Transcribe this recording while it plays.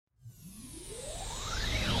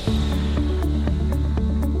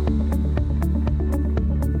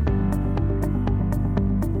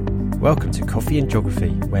Welcome to Coffee and Geography,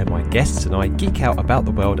 where my guests and I geek out about the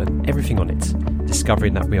world and everything on it,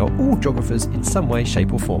 discovering that we are all geographers in some way,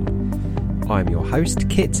 shape or form. I'm your host,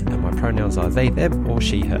 Kit, and my pronouns are they, them or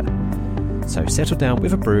she, her. So settle down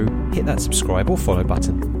with a brew, hit that subscribe or follow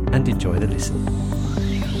button, and enjoy the listen.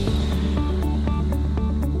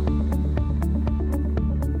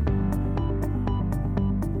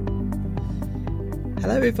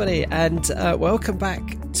 Hello everybody, and welcome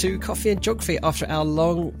back to Coffee and Geography after our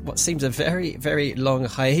long, what seems a very, very long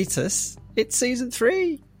hiatus. It's season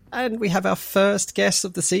 3, and we have our first guest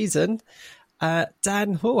of the season,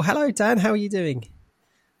 Dan Hall. Hello Dan, how are you doing?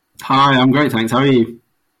 Hi, I'm great, thanks. How are you?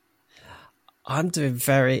 I'm doing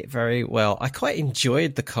very, very well. I quite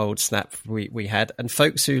enjoyed the cold snap we had, and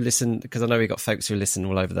folks who listen, because I know we got folks who listen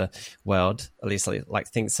all over the world, at least I like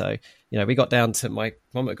to think so. You know, we got down to, my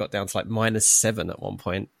mum got down to like -7 at one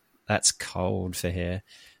point. That's cold for here.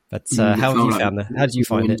 But how have you found that? How did you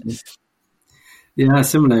find it? Yeah,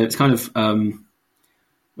 similar. It's kind of,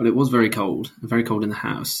 well, it was very cold in the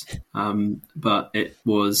house. But it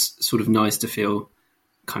was sort of nice to feel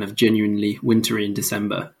kind of genuinely wintry in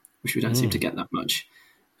December, which we don't seem to get that much.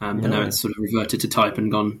 But now it's sort of reverted to type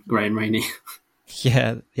and gone grey and rainy.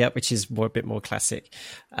 Yeah, which is a bit more classic.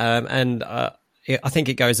 I think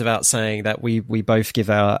it goes without saying that we both give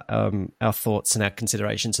our thoughts and our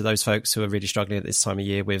consideration to those folks who are really struggling at this time of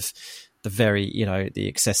year with the very, the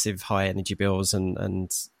excessive high energy bills and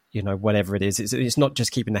whatever it is. It's not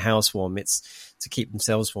just keeping the house warm, it's to keep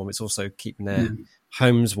themselves warm. It's also keeping their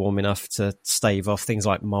homes warm enough to stave off things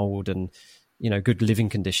like mold and, good living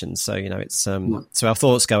conditions. So, it's so our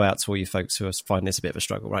thoughts go out to all you folks who are finding this a bit of a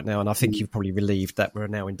struggle right now. And I think you've probably relieved that we're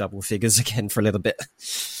now in double figures again for a little bit.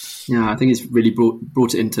 Yeah, I think it's really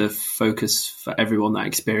brought it into focus for everyone, that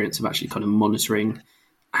experience of actually kind of monitoring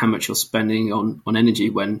how much you're spending on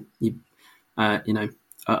energy when you, a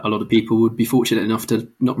lot of people would be fortunate enough to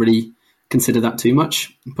not really consider that too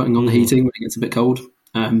much, putting on the heating when it gets a bit cold.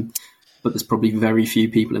 But there's probably very few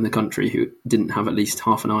people in the country who didn't have at least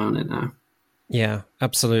half an eye on it now. Yeah,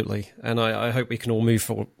 absolutely. And I hope we can all move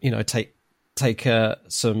forward, take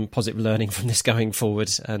some positive learning from this going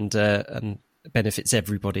forward and benefits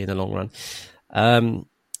everybody in the long run.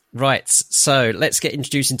 Right, so let's get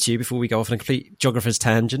introducing to you before we go off on a complete geographer's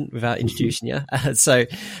tangent without introducing you. So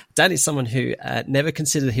Dan is someone who never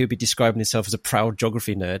considered he would be describing himself as a proud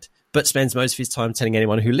geography nerd, but spends most of his time telling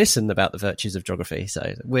anyone who listened about the virtues of geography.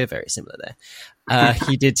 So we're very similar there.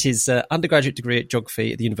 He did his undergraduate degree at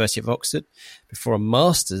geography at the University of Oxford before a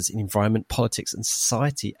master's in environment, politics and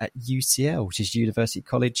society at UCL, which is University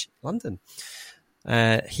College London.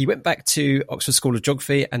 He went back to Oxford School of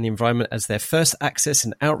Geography and the Environment as their first access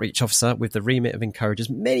and outreach officer, with the remit of encouraging as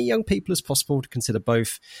many young people as possible to consider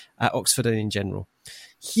both at Oxford and in general.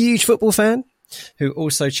 Huge football fan who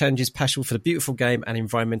also changed his passion for the beautiful game and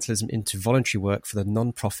environmentalism into voluntary work for the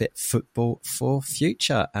non-profit Football for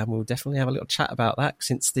Future. And we'll definitely have a little chat about that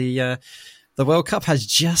since the World Cup has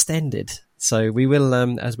just ended. So we will,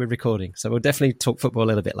 as we're recording. So we'll definitely talk football a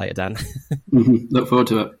little bit later, Dan. Look forward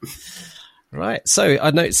to it. Right, so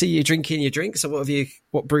I see you drinking your drink. So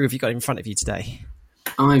what brew have you got in front of you today?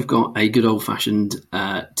 I've got a good old-fashioned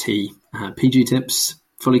tea, PG Tips,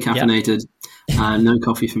 fully caffeinated. No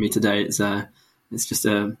coffee for me today. It's just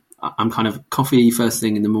I'm kind of coffee first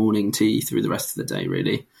thing in the morning, tea through the rest of the day,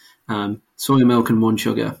 really. Soy milk and 1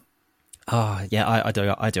 sugar. Oh yeah, I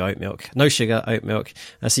do oat milk, no sugar, oat milk.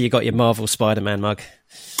 I see you got your Marvel Spider-Man mug.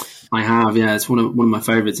 I have, yeah. It's one of my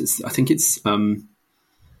favourites. I think it's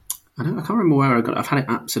I can't remember where I got it. I've had it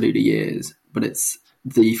absolutely years, but it's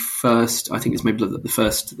the first, I think it's maybe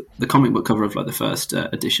the comic book cover of like the first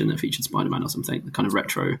edition that featured Spider-Man or something, the kind of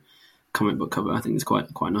retro comic book cover. I think it's quite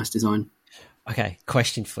a nice design. Okay,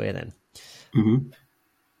 question for you then. Mm-hmm.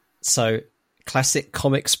 So, classic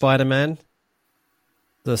comic Spider-Man,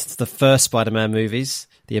 the first Spider-Man movies,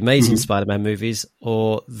 the Amazing Spider-Man movies,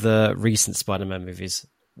 or the recent Spider-Man movies,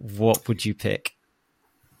 what would you pick?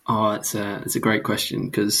 Oh, it's a great question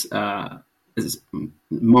because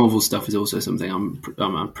Marvel stuff is also something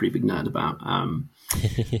I'm a pretty big nerd about.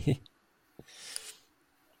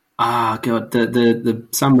 God, the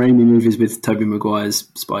Sam Raimi movies with Tobey Maguire's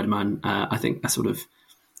Spider-Man, I think that sort of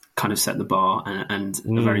kind of set the bar and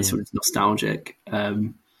are very sort of nostalgic.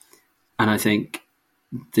 And I think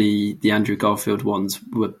the Andrew Garfield ones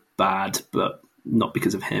were bad, but not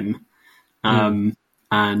because of him. And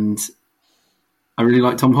I really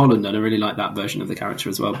like Tom Holland, and I really like that version of the character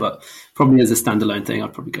as well. But probably as a standalone thing,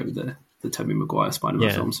 I'd probably go with the Tobey Maguire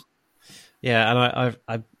Spider-Man films. Yeah, and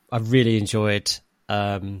I really enjoyed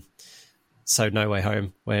So No Way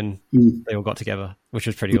Home when they all got together, which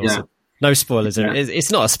was pretty awesome. No spoilers. Yeah.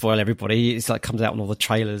 It's not a spoil, everybody. It's like comes out on all the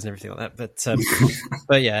trailers and everything like that.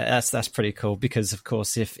 But yeah, that's pretty cool because, of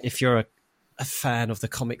course, if you're a fan of the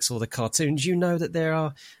comics or the cartoons, you know that there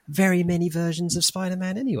are very many versions of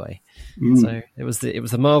Spider-Man anyway. So it was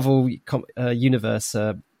the Marvel universe,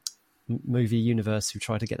 movie universe, who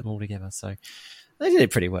tried to get them all together. So they did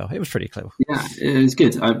it pretty well. It was pretty clever. Yeah, it was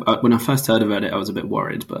good. When I first heard about it, I was a bit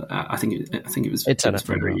worried, but I think it was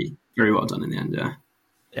very, very well done in the end. Yeah.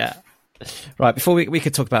 Yeah. Right. Before we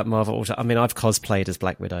could talk about Marvel, I mean, I've cosplayed as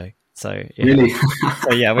Black Widow. So yeah. Really?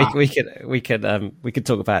 So yeah, we could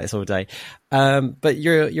talk about this all day. But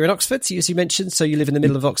you're in Oxford, as you mentioned. So you live in the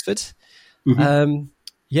middle of Oxford. Mm-hmm.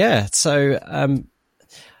 Yeah. So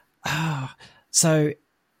so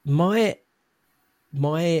my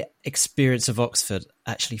experience of Oxford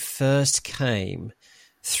actually first came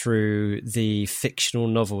through the fictional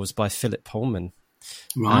novels by Philip Pullman.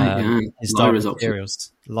 Right. His Lyra's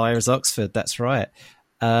Materials. Lyra's Oxford. That's right.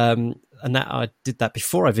 And that I did that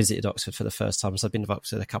before I visited Oxford for the first time. So I've been to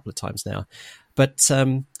Oxford a couple of times now. But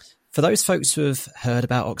for those folks who have heard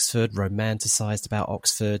about Oxford, romanticised about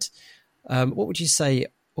Oxford, what would you say?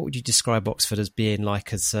 What would you describe Oxford as being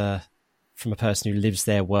like, as from a person who lives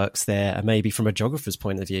there, works there, and maybe from a geographer's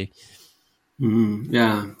point of view?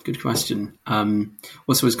 Yeah, good question.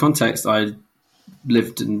 Well, so as context, I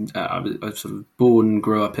lived in. I was sort of born,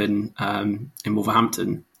 grew up in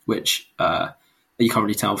Wolverhampton, which. You can't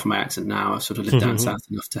really tell from my accent now. I've sort of lived down south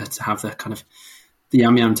enough to have the kind of the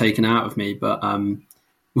yam taken out of me. But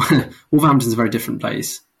Wolverhampton's a very different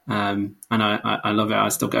place, and I love it. I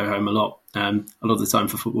still go home a lot of the time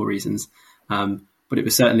for football reasons. But it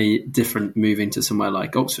was certainly different moving to somewhere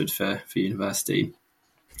like Oxford for university.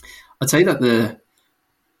 I'd say that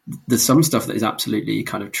there's some stuff that is absolutely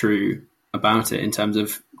kind of true about it in terms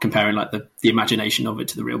of comparing like the imagination of it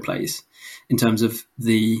to the real place, in terms of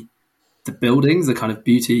the buildings, the kind of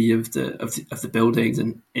beauty of the buildings,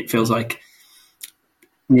 and it feels like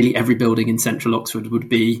nearly every building in central Oxford would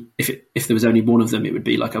be, if there was only one of them, it would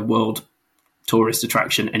be like a world tourist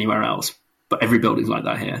attraction anywhere else. But every building's like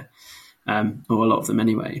that here, or a lot of them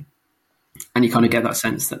anyway. And you kind of get that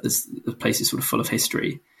sense that the place is sort of full of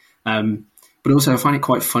history. But also I find it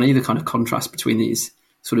quite funny, the kind of contrast between these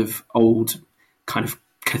sort of old kind of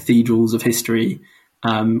cathedrals of history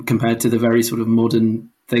compared to the very sort of modern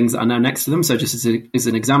things that are now next to them. So just as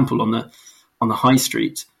an example, on the high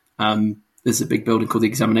street, there's a big building called the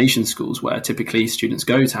examination schools, where typically students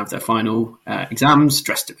go to have their final exams,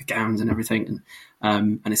 dressed in the gowns and everything.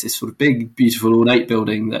 And it's this sort of big, beautiful, ornate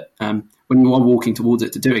building that when you are walking towards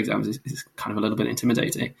it to do exams, is kind of a little bit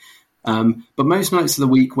intimidating. But most nights of the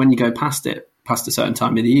week, when you go past a certain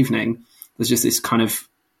time in the evening, there's just this kind of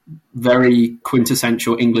very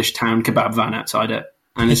quintessential English town kebab van outside it.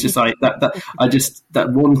 And it's just like that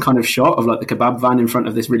one kind of shot of like the kebab van in front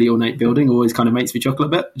of this really ornate building always kind of makes me chuckle a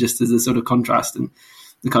bit, just as a sort of contrast and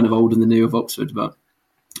the kind of old and the new of Oxford. But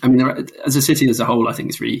I mean, as a city as a whole, I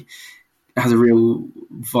think it has a real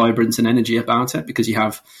vibrance and energy about it, because you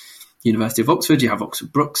have University of Oxford, you have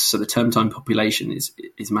Oxford Brookes, so the term time population is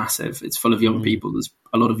massive. It's full of young people. There's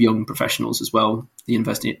a lot of young professionals as well. The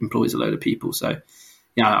university employs a load of people. So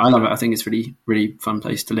yeah, I love it. I think it's really, really fun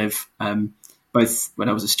place to live. Both when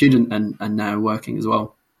I was a student and now working as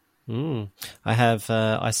well. I have,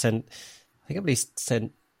 I think I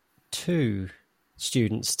sent 2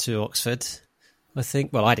 students to Oxford, I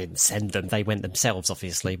think. Well, I didn't send them. They went themselves,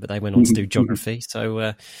 obviously, but they went on to do geography.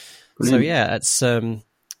 So yeah, that's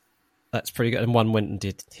pretty good. And one went and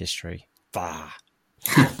did history. Bah.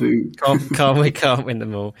 can't win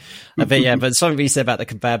them all. But something we said about the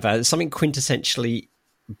kebab van, something quintessentially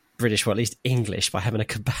British, or at least English, by having a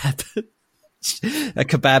kebab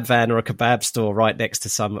van or a kebab store right next to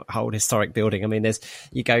some old historic building. I mean,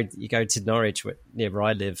 you go to Norwich, near where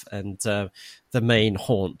I live, and the main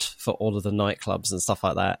haunt for all of the nightclubs and stuff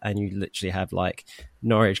like that, and you literally have like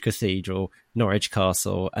Norwich Cathedral, Norwich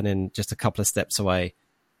Castle, and then just a couple of steps away,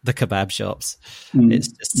 the kebab shops. It's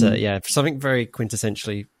just something very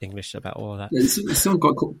quintessentially English about all of that. It's still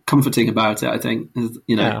quite comforting about it, I think.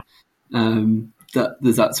 That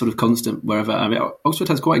there's that sort of constant wherever. I mean, Oxford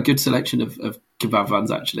has quite a good selection of kebab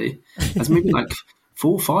vans, actually. There's maybe like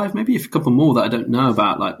 4 or 5, maybe a couple more that I don't know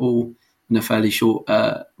about, like all in a fairly short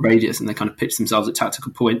radius, and they kind of pitch themselves at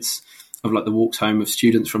tactical points of like the walks home of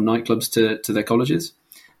students from nightclubs to their colleges.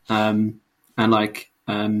 I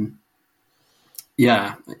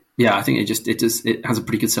think it has a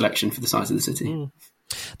pretty good selection for the size of the city.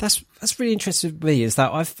 That's really interesting to me, is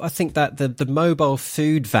that I think that the mobile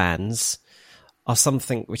food vans are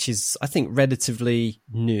something which is, I think, relatively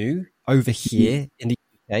new over here in the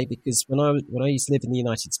okay, because when I used to live in the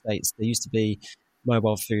United States, there used to be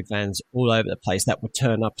mobile food vans all over the place that would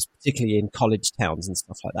turn up, particularly in college towns and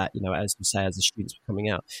stuff like that, as you say, as the students were coming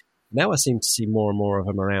out. Now I seem to see more and more of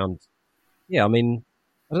them around. Yeah, I mean,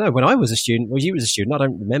 I don't know, when I was a student, well, you was a student, I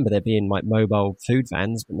don't remember there being like mobile food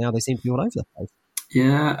vans, but now they seem to be all over the place.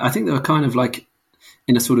 Yeah, I think they were kind of like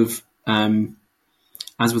in a sort of,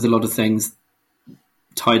 as with a lot of things,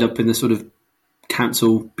 tied up in the sort of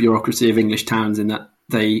council bureaucracy of English towns, in that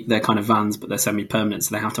they're kind of vans, but they're semi-permanent,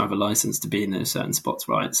 so they have to have a license to be in those certain spots,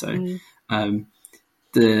 right? So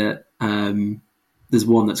there's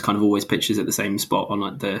one that's kind of always pitches at the same spot on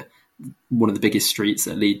like one of the biggest streets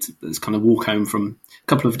that's kind of walk home from a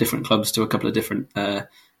couple of different clubs to a couple of different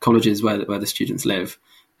colleges where the students live,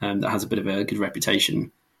 that has a bit of a good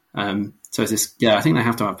reputation. So it's this, I think they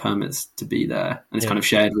have to have permits to be there, and it's kind of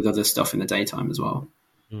shared with other stuff in the daytime as well.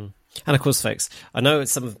 And of course, folks, I know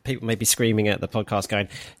some of the people may be screaming at the podcast going,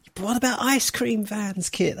 but what about ice cream vans,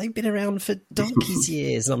 Kit? They've been around for donkey's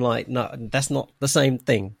years. And I'm like, no, that's not the same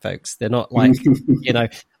thing, folks. They're not like, they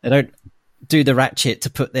don't do the ratchet to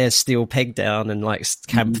put their steel peg down and like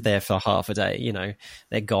camp there for half a day.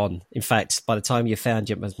 They're gone. In fact, by the time you found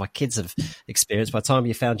as my kids have experienced, by the time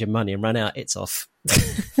you found your money and run out, it's off.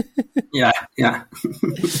 Yeah.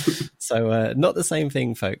 So not the same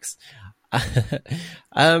thing, folks.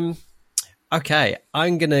 Okay,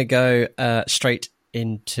 I'm gonna go straight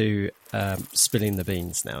into spilling the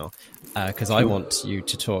beans now, because I want you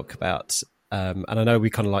to talk about and I know we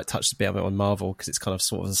kind of like touched a bit on Marvel because it's kind of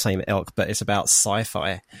sort of the same ilk, but it's about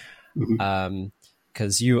sci-fi,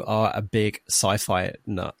 because you are a big sci-fi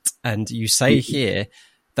nut, and you say here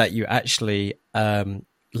that you actually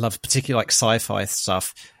love particularly like sci-fi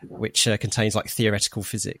stuff which contains like theoretical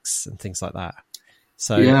physics and things like that.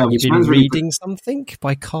 So you've been reading something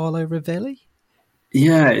by Carlo Rovelli?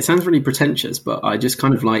 Yeah, it sounds really pretentious, but I just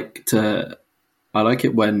kind of like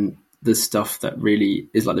it when there's stuff that really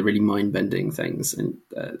is like the really mind-bending things. And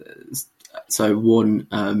so one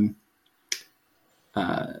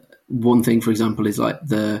thing, for example, is like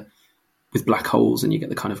with black holes, and you get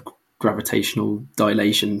the kind of gravitational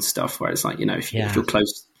dilation stuff where it's like, if you're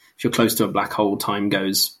close to a black hole, time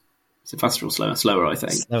goes, is it faster or slower? Slower, I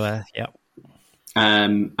think. Slower, yeah.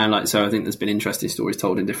 And like, so I think there's been interesting stories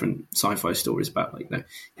told in different sci-fi stories about like, you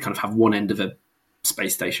kind of have one end of a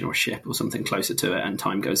space station or a ship or something closer to it, and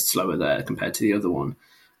time goes slower there compared to the other one.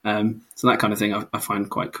 So that kind of thing I find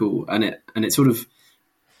quite cool, and it sort of,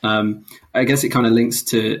 I guess it kind of links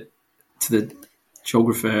to the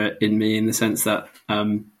geographer in me, in the sense that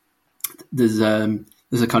there's a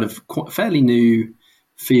kind of fairly new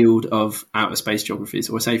field of outer space geography.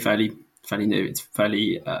 So I say fairly new, it's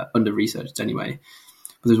fairly under-researched anyway.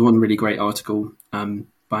 But there's one really great article by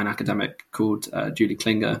an academic called Julie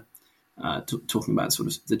Klinger, talking about sort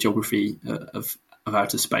of the geography of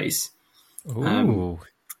outer space. And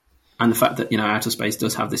the fact that, outer space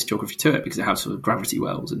does have this geography to it, because it has sort of gravity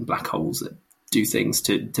wells and black holes that do things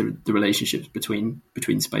to the relationships between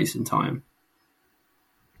space and time.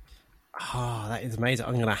 Oh, that is amazing.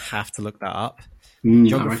 I'm going to have to look that up.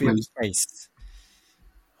 Geography of space.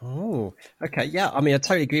 Oh, okay. Yeah, I mean, I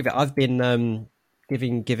totally agree with it. I've been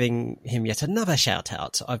giving him yet another shout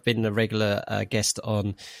out. I've been a regular guest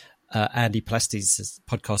on Andy Plasti's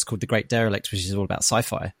podcast called The Great Derelict, which is all about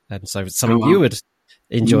sci-fi, and so something you would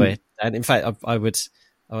enjoy. And in fact, I would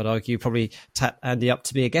argue probably tap Andy up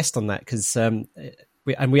to be a guest on that, because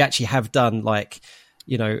we actually have done like,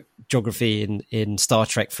 geography in Star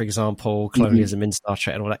Trek, for example, colonialism in Star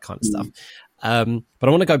Trek, and all that kind of stuff. But I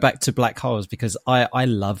want to go back to black holes, because I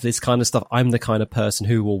love this kind of stuff. I'm the kind of person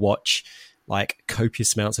who will watch like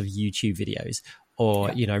copious amounts of YouTube videos, or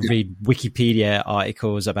read Wikipedia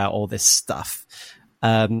articles about all this stuff.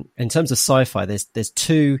 In terms of sci-fi, there's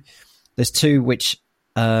two which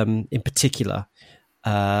in particular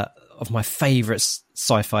of my favorite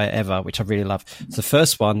sci-fi ever, which I really love. So the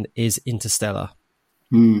first one is Interstellar.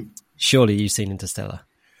 Surely you've seen Interstellar.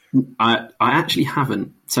 I actually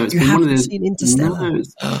haven't. So it's been one of those.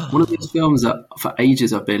 One of those films that for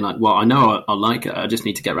ages I've been like, well, I know I'll like it. I just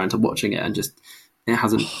need to get around to watching it, and it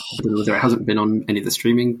hasn't. I don't know whether it hasn't been on any of the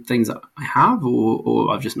streaming things that I have,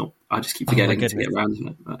 or I've just not. I just keep forgetting to get around to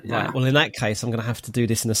it. But, yeah. Right. Well, in that case, I'm going to have to do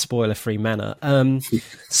this in a spoiler-free manner. The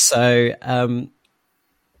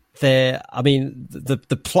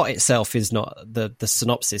plot itself is not, the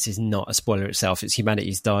synopsis is not a spoiler itself. It's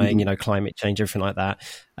humanity's dying, climate change, everything like that.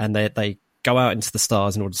 And they go out into the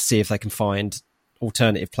stars in order to see if they can find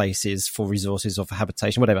alternative places for resources or for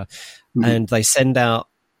habitation, whatever. And they send out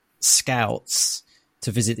scouts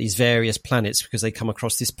to visit these various planets because they come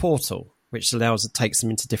across this portal, which takes them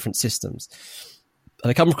into different systems.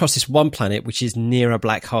 they come across this one planet which is near a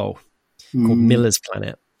black hole called Miller's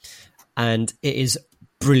Planet, and it is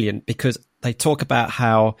brilliant because they talk about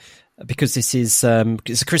how, because this is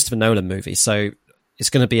it's a Christopher Nolan movie, so it's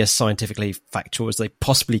going to be as scientifically factual as they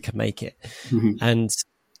possibly can make it. And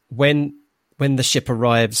when the ship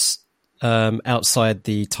arrives outside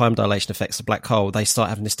the time dilation effects of black hole, they start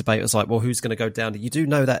having this debate. It was like, well, who's going to go down? You do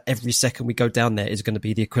know that every second we go down there is going to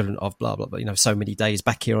be the equivalent of blah, blah, blah, so many days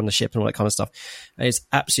back here on the ship and all that kind of stuff. And it's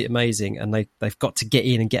absolutely amazing. And they've got to get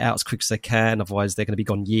in and get out as quick as they can. Otherwise they're going to be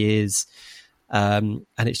gone years. And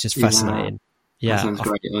it's just fascinating. Yeah. That sounds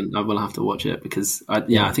great. I will have to watch it because I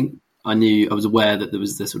think I was aware that there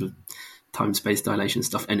was this sort of time space dilation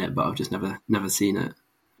stuff in it, but I've just never seen it.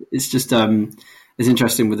 It's just, it's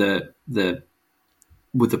interesting with the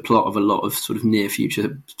plot of a lot of sort of near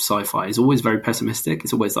future sci-fi. It's always very pessimistic.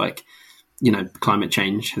 It's always like, climate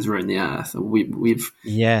change has ruined the earth. We've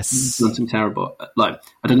done some terrible. Like,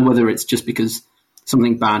 I don't know whether it's just because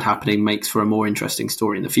something bad happening makes for a more interesting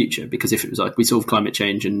story in the future. Because if it was like we solved climate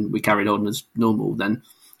change and we carried on as normal, then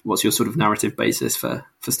what's your sort of narrative basis for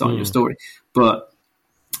starting your story? But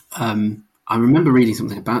I remember reading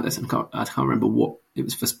something about this, and I can't remember what it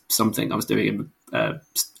was for. Something I was doing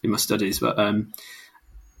in my studies, but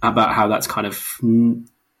about how that's kind of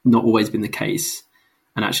not always been the case.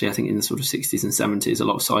 And actually, I think in the sort of 60s and 70s, a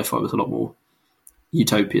lot of sci-fi was a lot more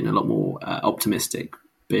utopian, a lot more optimistic,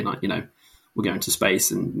 being like, we're going to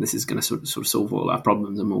space and this is going to sort of solve all our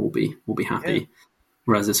problems and we'll be happy. Yeah.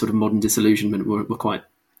 Whereas the sort of modern disillusionment, we're quite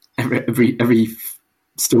every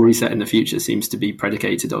story set in the future seems to be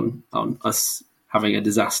predicated on us having a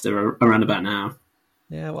disaster around about now.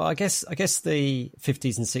 Yeah, well, I guess the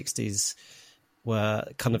 50s and 60s were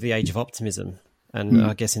kind of the age of optimism, and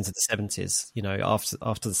I guess into the 70s,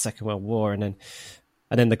 after the Second World War, and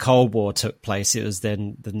then the Cold War took place. It was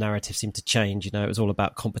then the narrative seemed to change. It was all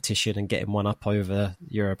about competition and getting one up over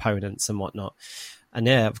your opponents and whatnot. And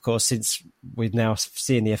yeah, of course, since we've now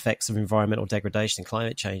seen the effects of environmental degradation and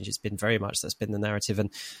climate change, it's been very much that's been the narrative.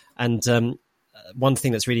 And one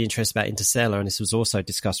thing that's really interesting about Interstellar, and this was also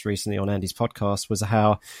discussed recently on Andy's podcast, was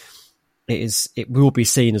how it will be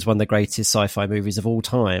seen as one of the greatest sci-fi movies of all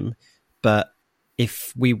time. But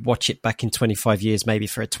if we watch it back in 25 years, maybe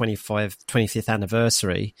for a 25th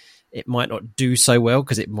anniversary, it might not do so well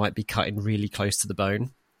because it might be cutting really close to the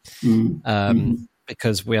bone.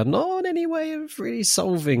 Because we are not in any way of really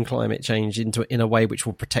solving climate change in a way which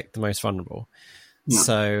will protect the most vulnerable. Yeah.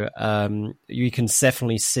 So you can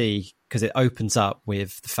definitely see, because it opens up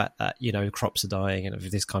with the fact that, crops are dying and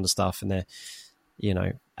this kind of stuff. And they're,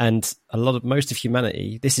 and most of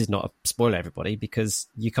humanity, this is not a spoiler, everybody, because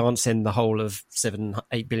you can't send the whole of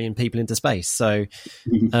 7-8 billion people into space. So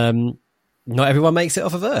not everyone makes it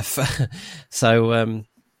off of Earth. So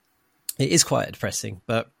it is quite depressing,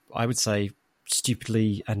 but I would say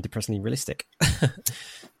stupidly and depressingly realistic.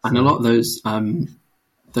 And a lot of those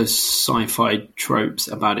sci-fi tropes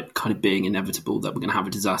about it kind of being inevitable that we're going to have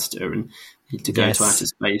a disaster and need to go to outer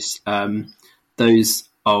space, those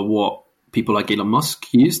are what people like Elon Musk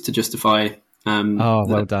use to justify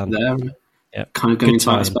well done. Kind of going to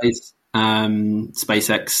outer space,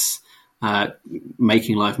 SpaceX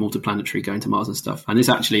making life multiplanetary, going to Mars and stuff. And this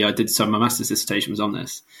actually, I did my master's dissertation was on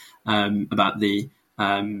this, about the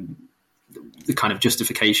kind of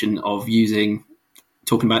justification of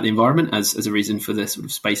talking about the environment as a reason for the sort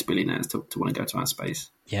of space billionaires to want to go to outer space.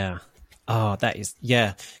 Yeah. Oh, that is,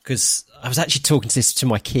 yeah. Because I was actually talking to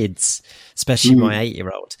my kids, especially my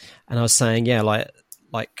 8-year-old, and I was saying, yeah,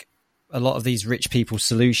 like a lot of these rich people's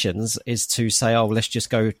solutions is to say, oh, well, let's just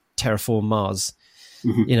go terraform Mars,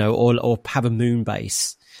 or have a moon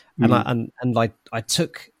base. And I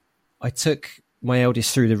took my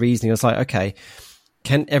eldest through the reasoning. I was like, okay,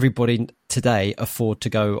 can everybody today afford to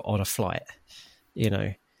go on a flight?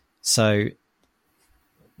 So,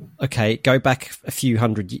 okay, go back a few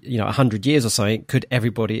 100 years or something. Could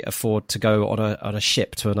everybody afford to go on a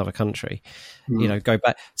ship to another country? Go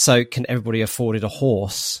back. So can everybody afford a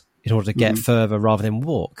horse in order to get further rather than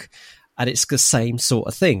walk? And it's the same sort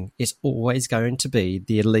of thing. It's always going to be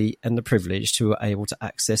the elite and the privileged who are able to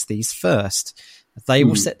access these first. They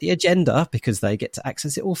will set the agenda because they get to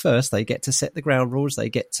access it all first. They get to set the ground rules. They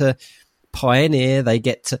get to pioneer. They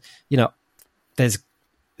get to, there's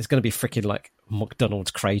going to be freaking like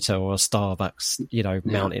McDonald's crater or a Starbucks,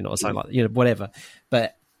 mountain or something like that, whatever.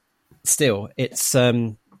 But still, it's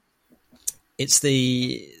a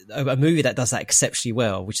movie that does that exceptionally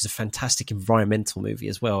well, which is a fantastic environmental movie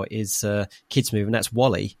as well, is a kids movie, and that's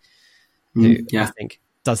WALL-E, who I think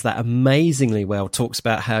does that amazingly well. Talks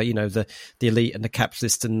about how the elite and the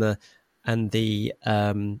capitalist and the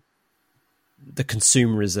the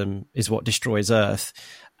consumerism is what destroys Earth.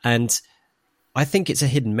 And I think it's a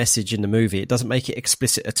hidden message in the movie. It doesn't make it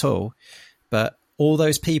explicit at all, but all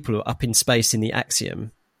those people who are up in space in the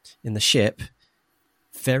Axiom, in the ship,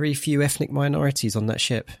 very few ethnic minorities on that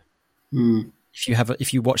ship. Mm.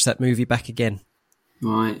 If you watch that movie back again.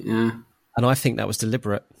 Right, yeah. And I think that was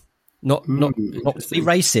deliberate. Not to be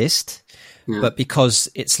racist, but because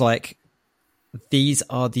it's like, these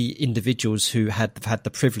are the individuals who have had the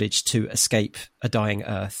privilege to escape a dying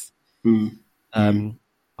Earth.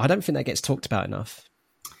 I don't think that gets talked about enough.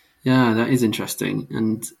 Yeah, that is interesting.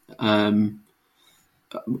 And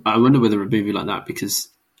I wonder whether a movie like that, because,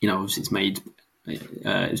 obviously it's made,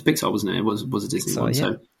 it was Pixar, wasn't it? It was a Disney Pixar, one. Yeah.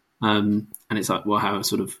 So, and it's like, well, how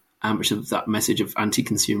much of that message of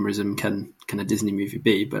anti-consumerism can a Disney movie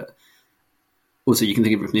be? But also, you can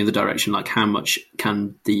think of it from the other direction, like how much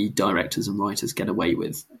can the directors and writers get away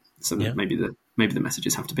with? So that maybe the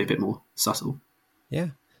messages have to be a bit more subtle. Yeah.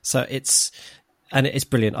 So it's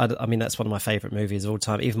brilliant. I mean, that's one of my favorite movies of all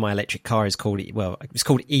time. Even My Electric Car is called it's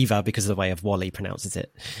called Eva because of the way of Wall-E pronounces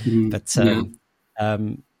it. But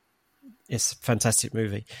it's a fantastic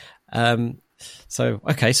movie. So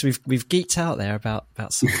we've geeked out there about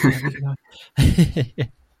something.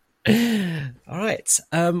 All right.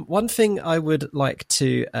 One thing I would like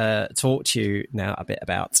to talk to you now a bit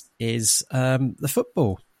about is the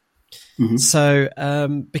football. Mm-hmm. So,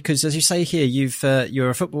 because as you say here,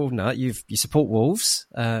 you're a football nut. You support Wolves.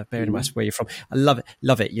 Bearing in mind where you're from, I love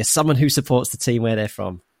it. You're someone who supports the team where they're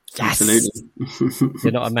from. Yes! Absolutely.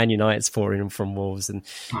 You're not a Man United supporter from Wolves, and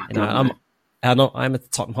I'm a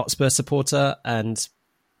Tottenham Hotspur supporter. And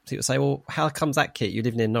people say, "Well, how comes that, Kit? You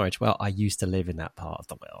living in Norwich?" Well, I used to live in that part of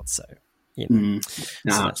the world, so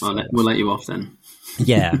we'll let you off then.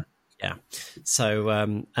 Yeah. So,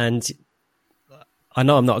 and I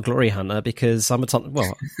know I'm not a glory hunter because I'm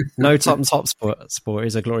no Tottenham Hotspur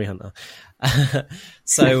is a glory hunter.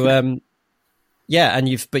 So, and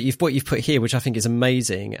what you've put here, which I think is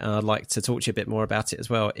amazing, and I'd like to talk to you a bit more about it as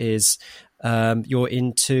well, is you're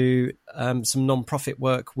into some non-profit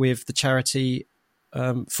work with the charity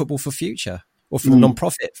Football for Future, or for the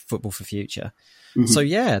non-profit Football for Future. Mm-hmm. So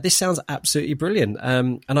this sounds absolutely brilliant.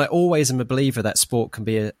 And I always am a believer that sport can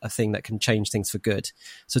be a thing that can change things for good.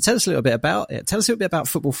 So tell us a little bit about it. Tell us a little bit about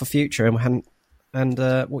Football for Future and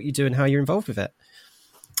what you do and how you're involved with it.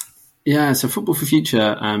 Yeah, so Football for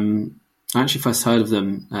Future, I actually first heard of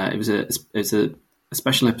them. It was a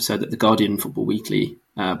special episode that the Guardian Football Weekly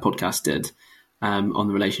podcast did on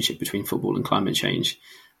the relationship between football and climate change.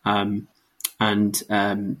 And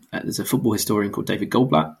there's a football historian called David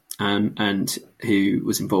Goldblatt, and who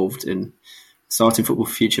was involved in starting Football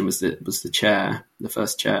for Future, was the chair, the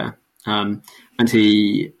first chair, and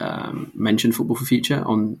he mentioned Football for Future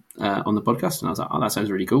on the podcast, and I was like, oh, that sounds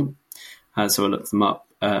really cool. So I looked them up,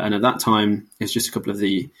 and at that time, it was just a couple of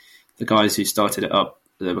the guys who started it up.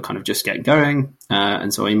 They were kind of just getting going,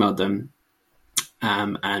 and so I emailed them,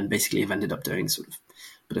 and basically have ended up doing sort of a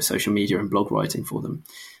bit of social media and blog writing for them.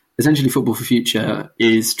 Essentially, Football for Future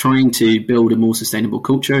is trying to build a more sustainable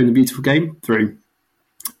culture in the beautiful game through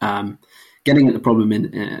getting at the problem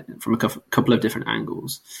from a couple of different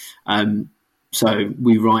angles. So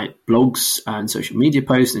we write blogs and social media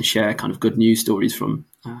posts and share kind of good news stories from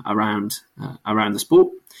around the sport,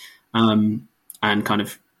 and kind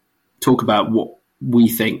of talk about what we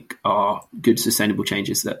think are good sustainable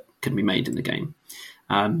changes that can be made in the game.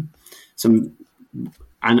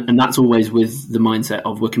 And that's always with the mindset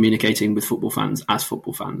of we're communicating with football fans as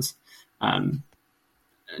football fans,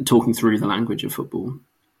 talking through the language of football.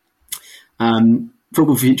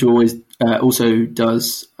 Football for Future always also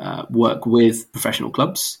does work with professional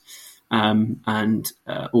clubs and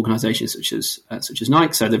organisations such as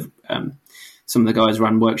Nike. So some of the guys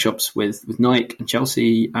ran workshops with Nike and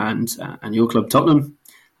Chelsea and your club Tottenham,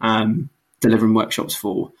 delivering workshops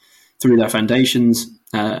through their foundations,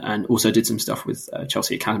 and also did some stuff with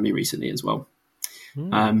Chelsea Academy recently as well.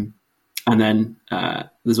 And then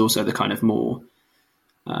there's also the kind of more,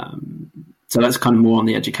 so that's kind of more on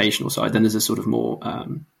the educational side. Then there's a sort of more,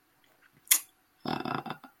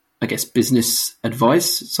 I guess, business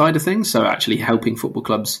advice side of things. So actually helping football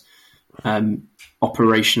clubs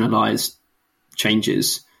operationalize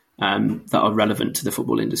changes that are relevant to the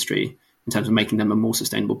football industry in terms of making them a more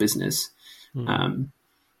sustainable business. We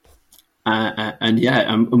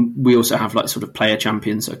also have like sort of player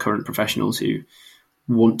champions, so current professionals who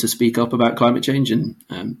want to speak up about climate change and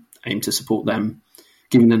aim to support them,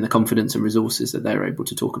 giving them the confidence and resources that they're able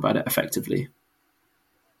to talk about it effectively.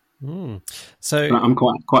 So I'm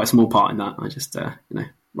quite a small part in that. I just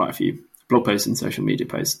write a few blog posts and social media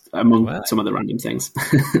posts, among some other random things.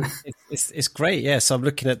 It's great, yeah. So I'm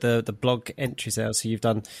looking at the blog entries now. So you've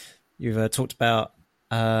talked about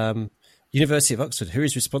University of Oxford, who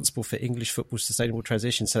is responsible for English football's sustainable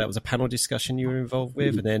transition. So that was a panel discussion you were involved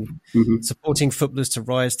with, and then supporting footballers to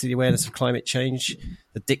rise to the awareness of climate change,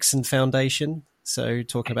 the Dixon Foundation. So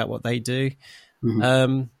talking about what they do.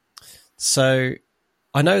 So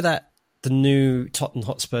I know that the new Tottenham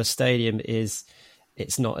Hotspur Stadium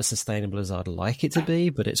it's not as sustainable as I'd like it to be,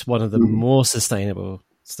 but it's one of the more sustainable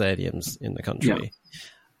stadiums in the country.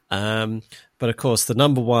 Yeah. But of course, the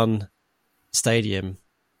number one stadium,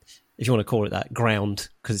 if you want to call it that, ground,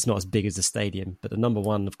 because it's not as big as the stadium, but the number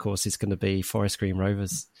one, of course, is going to be Forest Green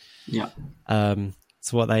Rovers. Yeah.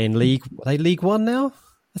 So what are they in League? Are they League One now,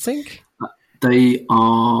 I think? They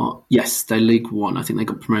are, yes, they're League One. I think they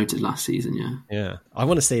got promoted last season, yeah. Yeah. I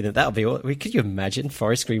want to see that. That'll be, could you imagine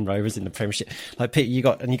Forest Green Rovers in the Premiership? Like, Pete, you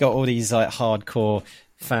got all these like hardcore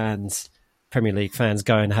fans, Premier League fans,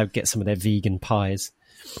 go and get some of their vegan pies.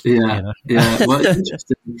 Yeah, you know? Yeah. Well,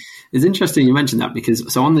 it's interesting you mentioned that,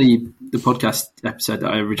 because so on the podcast episode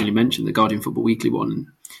that I originally mentioned, the Guardian Football Weekly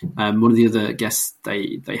one, one of the other guests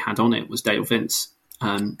they had on it was Dale Vince,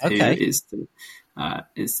 who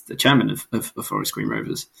is the chairman of Forest Green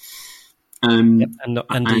Rovers. And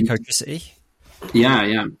Ecotricity.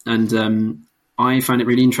 Yeah. And I found it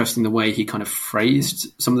really interesting the way he kind of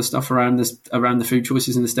phrased some of the stuff around the food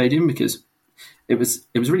choices in the stadium, because it was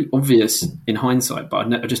really obvious in hindsight,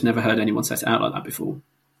 but I just never heard anyone set it out like that before.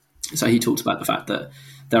 So he talked about the fact that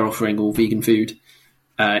they're offering all vegan food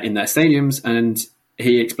in their stadiums, and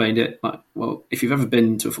he explained it like, well, if you've ever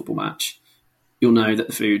been to a football match, you'll know that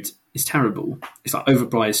the food is terrible. It's like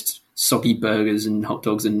overpriced, soggy burgers and hot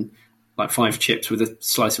dogs and like 5 chips with a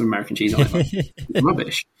slice of American cheese on it. Like,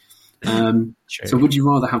 rubbish. So would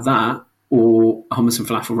you rather have that or a hummus and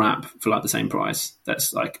falafel wrap for like the same price?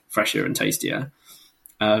 That's like fresher and tastier.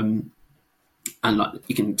 And like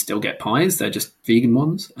you can still get pies; they're just vegan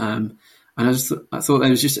ones. And I thought it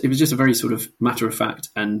was just a very sort of matter of fact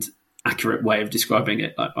and accurate way of describing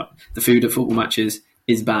it. Like the food at football matches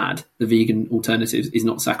is bad. The vegan alternative is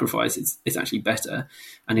not sacrifice; it's actually better.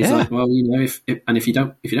 And he's like, well, you know, if you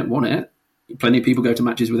don't want it, plenty of people go to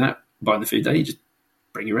matches without buying the food there. You just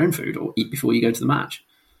bring your own food or eat before you go to the match.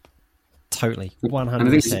 Totally,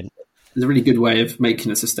 100%. There's a really good way of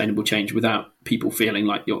making a sustainable change without people feeling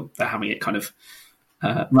like they're having it kind of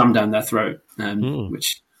rammed down their throat,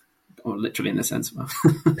 which, or literally in the sense.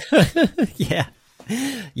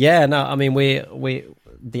 Yeah. No, I mean,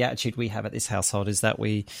 the attitude we have at this household is that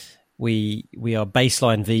we are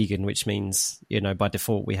baseline vegan, which means, you know, by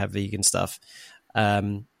default we have vegan stuff,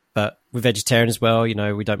 but we're vegetarian as well. You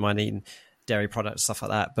know, we don't mind eating dairy products, stuff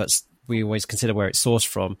like that, but we always consider where it's sourced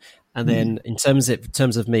from. And then in terms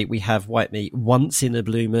of meat, we have white meat once in a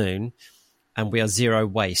blue moon, and we are zero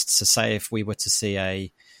waste. So say if we were to see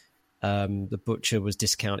the butcher was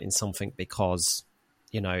discounting something because,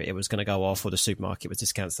 you know, it was going to go off, or the supermarket was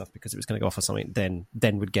discounting stuff because it was going to go off or something,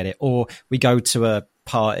 then we'd get it. Or we go to a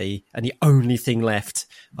party and the only thing left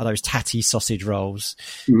are those tatty sausage rolls,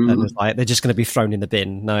 and it's like they're just going to be thrown in the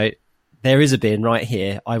bin. No, there is a bin right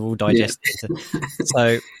here. I will digest it.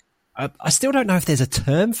 So I still don't know if there's a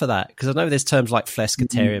term for that, because I know there's terms like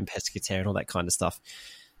flexitarian, pescatarian, all that kind of stuff.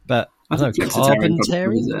 But I don't know,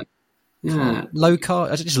 carbonitarian? Yeah. Low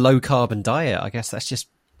carb, just low carbon diet. I guess that's just.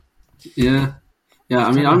 Yeah.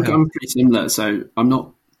 I mean, I'm pretty similar. So I'm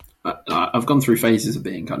not. I've gone through phases of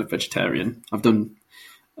being kind of vegetarian.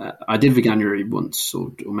 I did veganuary once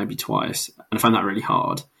or maybe twice, and I found that really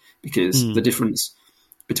hard, because the difference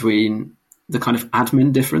between the kind of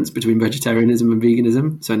admin difference between vegetarianism and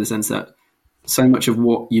veganism. So in the sense that so much of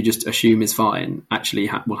what you just assume is fine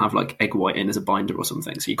actually will have like egg white in as a binder or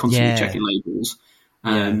something. So you're constantly checking labels,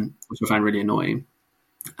 which I find really annoying.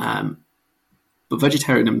 But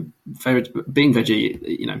vegetarian and being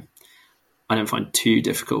veggie, you know, I don't find too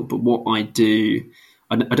difficult. But what I do,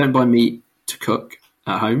 I don't buy meat to cook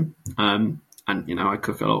at home. And, you know, I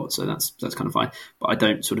cook a lot, so that's kind of fine. But I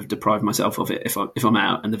don't sort of deprive myself of it if I'm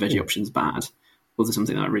out and the veggie option's bad, or there's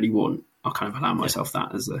something that I really want. I'll kind of allow myself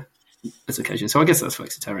that as occasion. So I guess that's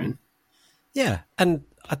flexitarian. Yeah, and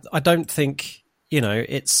I don't think, you know,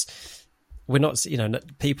 we're not, you know,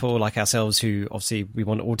 people like ourselves who obviously we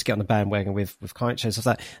want all to get on the bandwagon with climate change stuff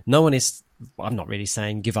like that. No one is. I'm not really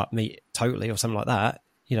saying give up meat totally or something like that.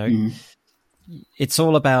 You know, it's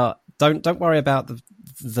all about don't worry about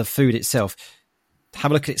the food itself.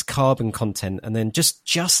 Have a look at its carbon content, and then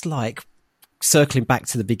just like circling back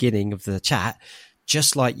to the beginning of the chat,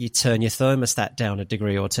 just like you turn your thermostat down a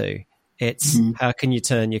degree or two, it's how can you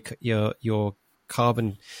turn your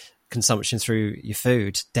carbon consumption through your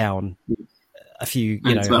food down a few,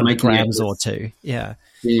 And it's about 100 making grams or two. Yeah.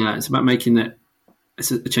 Yeah, it's about making that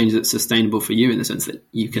a change that's sustainable for you in the sense that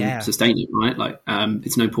you can sustain it, right? Like,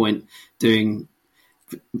 it's no point doing.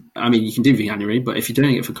 I mean, you can do veganuary, but if you're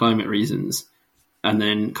doing it for climate reasons, and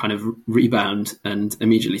then kind of rebound and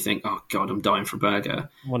immediately think, "Oh God, I'm dying for a burger,"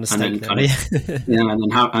 Want a and then steak kind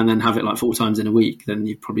of and then have it like 4 times in a week, then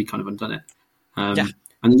you've probably kind of undone it.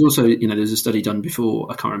 And there's also, there's a study done before,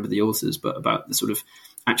 I can't remember the authors, but about the sort of,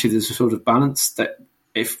 actually there's a sort of balance that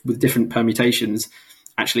if with different permutations,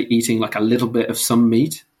 actually eating like a little bit of some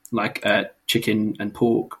meat, like chicken and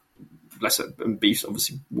pork, less, and beef's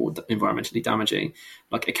obviously more environmentally damaging,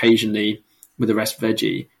 like occasionally with the rest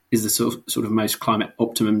veggie, is the sort of most climate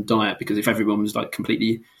optimum diet, because if everyone was like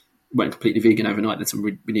went completely vegan overnight, then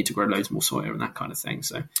we need to grow loads more soya and that kind of thing.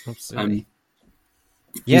 So absolutely.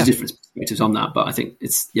 There's different perspectives on that, but I think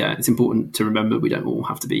it's important to remember we don't all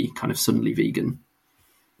have to be kind of suddenly vegan.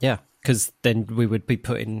 Yeah, because then we would be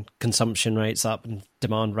putting consumption rates up and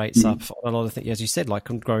demand rates up on a lot of things, as you said, like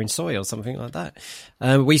growing soy or something like that.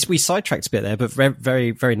 We sidetracked a bit there, but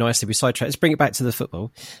very, very nicely we sidetracked. Let's bring it back to the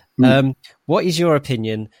football. What is your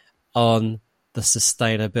opinion on the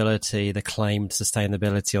sustainability, the claimed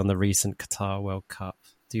sustainability on the recent Qatar World Cup?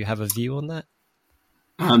 Do you have a view on that?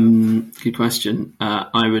 Good question.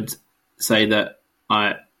 I would say that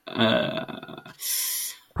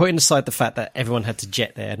putting aside the fact that everyone had to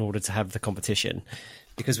jet there in order to have the competition,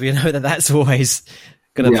 because we know that that's always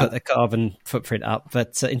going to put the carbon footprint up.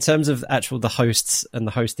 But in terms of the hosts and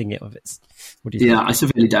the hosting it of it, what do you think? I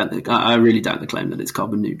severely doubt I really doubt the claim that it's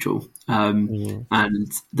carbon neutral.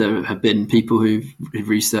 And there have been people who've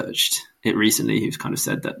researched it recently who've kind of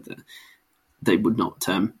said that they would not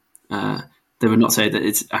say that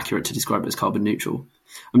it's accurate to describe it as carbon neutral.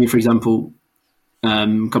 I mean, for example, a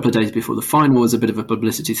couple of days before the final was a bit of a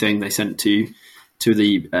publicity thing. They sent to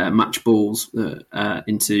the match balls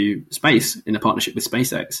into space in a partnership with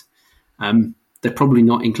SpaceX. They're probably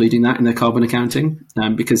not including that in their carbon accounting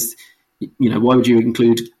because, why would you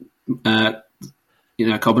include,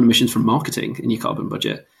 carbon emissions from marketing in your carbon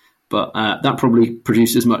budget? But that probably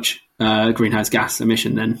produced as much greenhouse gas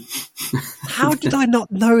emission then. How did I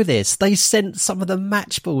not know this? They sent some of the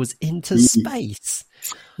match balls into space.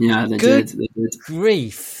 Yeah, they did. They did.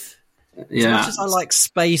 Grief. Yeah. As much as I like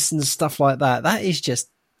space and stuff like that, that is just,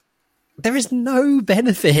 there is no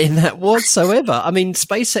benefit in that whatsoever. I mean,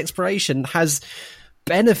 space exploration has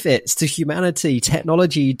benefits to humanity,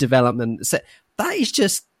 technology development. So that is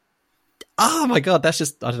just, oh my God, that's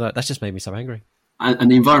just, I don't know, that's just made me so angry. And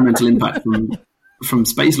the environmental impact from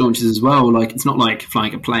space launches as well. Like, it's not like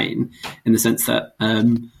flying a plane in the sense that,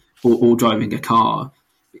 or driving a car.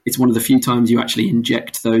 It's one of the few times you actually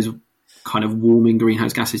inject those kind of warming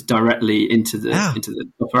greenhouse gases directly into the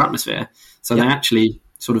upper atmosphere. So they actually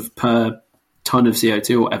sort of per ton of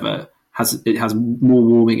CO2 or whatever has more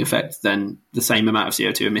warming effect than the same amount of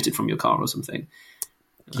CO2 emitted from your car or something.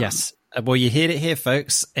 Yes. Well, you heard it here,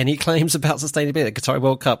 folks. Any claims about sustainability at the Qatar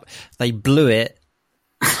World Cup, they blew it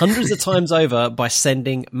hundreds of times over by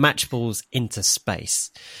sending match balls into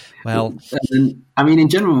space. Well, I mean, in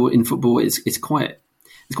general, in football, it's quite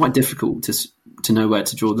difficult to know where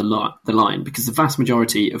to draw the line, because the vast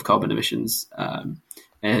majority of carbon emissions,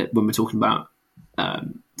 when we're talking about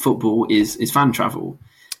football, is fan travel.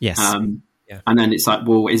 Yes, and then it's like,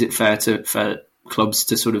 well, is it fair for clubs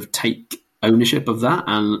to sort of take ownership of that?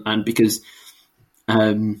 And because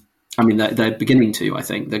I mean, they're beginning to. I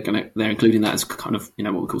think they're including that as kind of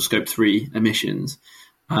what we call Scope 3 emissions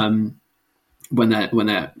when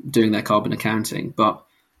they're doing their carbon accounting. But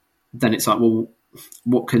then it's like, well,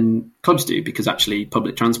 what can clubs do? Because actually,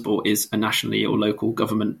 public transport is a nationally or local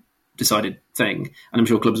government decided thing, and I'm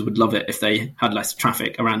sure clubs would love it if they had less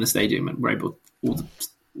traffic around the stadium and all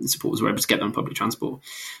the supporters were able to get on public transport.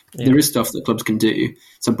 Yeah. There is stuff that clubs can do.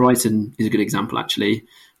 So Brighton is a good example, actually.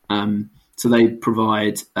 So they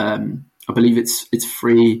provide, I believe it's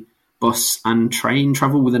free bus and train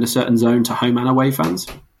travel within a certain zone to home and away fans.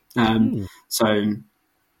 So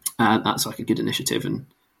that's like a good initiative, and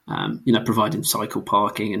providing cycle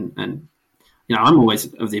parking and I'm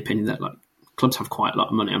always of the opinion that like clubs have quite a lot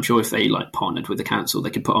of money. I'm sure if they like partnered with the council, they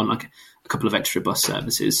could put on like a couple of extra bus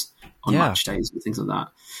services on match days and things like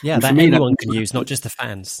that. Yeah, that anyone can use, not just the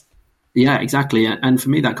fans. Yeah, exactly. And for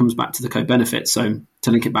me, that comes back to the co-benefit. So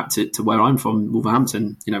to link it back to where I'm from,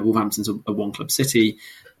 Wolverhampton, Wolverhampton's a one-club city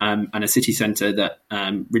and a city centre that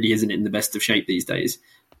really isn't in the best of shape these days.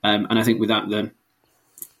 And I think without the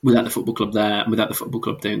football club there and without the football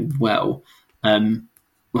club doing well,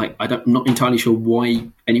 like I'm not entirely sure why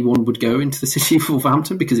anyone would go into the city of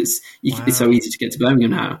Wolverhampton, because it's so easy to get to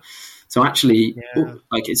Birmingham now. So actually,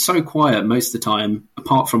 like, it's so quiet most of the time,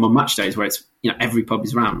 apart from on match days where it's, every pub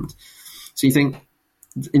is rammed. So you think,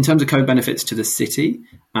 in terms of co-benefits to the city,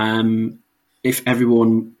 if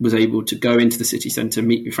everyone was able to go into the city centre,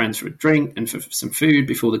 meet your friends for a drink and for some food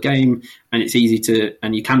before the game, and it's easy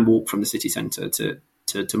and you can walk from the city centre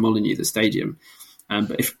to Molineux, the stadium.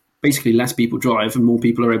 But if basically less people drive and more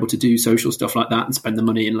people are able to do social stuff like that and spend the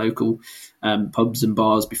money in local pubs and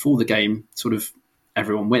bars before the game, sort of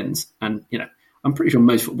everyone wins. And, I'm pretty sure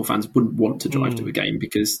most football fans wouldn't want to drive to a game,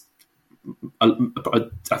 because I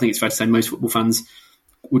think it's fair to say most football fans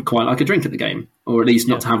would quite like a drink at the game, or at least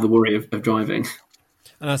not to have the worry of driving.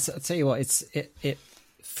 And I'll tell you what,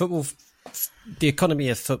 football, the economy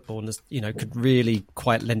of football, could really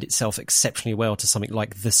quite lend itself exceptionally well to something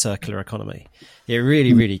like the circular economy. It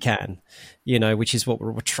really, really can, which is what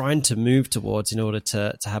we're trying to move towards in order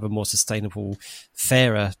to have a more sustainable,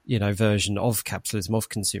 fairer, version of capitalism, of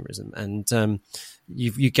consumerism. And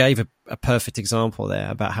you gave a perfect example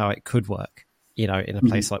there about how it could work, in a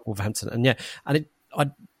place like Wolverhampton. And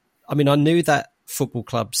I knew that football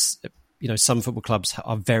clubs, some football clubs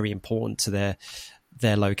are very important to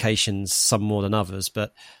their locations, some more than others.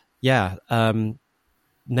 But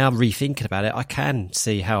now rethinking about it, I can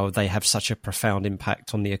see how they have such a profound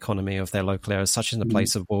impact on the economy of their local areas, such as in the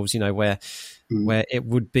place of Wolves, where it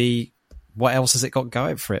would be, what else has it got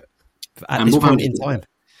going for it at this point in time?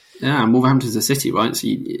 Yeah, and Wolverhampton's a city, right? So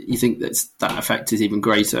you think that effect is even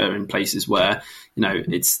greater in places where,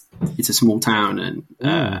 it's a small town, and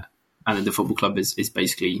then the football club is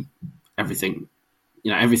basically everything.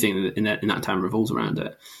 Everything in that town revolves around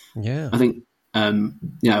it. Yeah, I think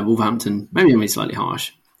Wolverhampton, maybe I'm slightly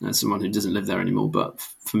harsh as someone who doesn't live there anymore, but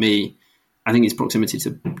for me, I think its proximity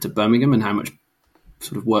to Birmingham and how much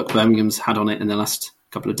sort of work Birmingham's had on it in the last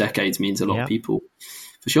couple of decades means a lot of people,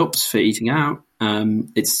 for shops, for eating out.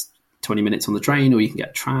 It's 20 minutes on the train, or you can get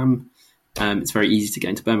a tram. It's very easy to get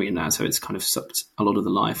into Birmingham now, so it's kind of sucked a lot of the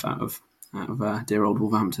life out of dear old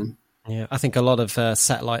Wolverhampton. Yeah, I think a lot of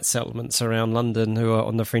satellite settlements around London who are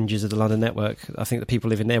on the fringes of the London network, I think the people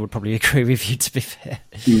living there would probably agree with you, to be fair.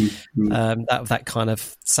 That kind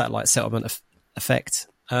of satellite settlement effect.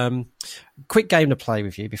 Quick game to play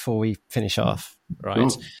with you before we finish off, right?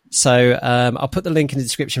 Oh. So I'll put the link in the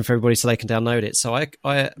description for everybody so they can download it. So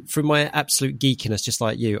I through my absolute geekiness, just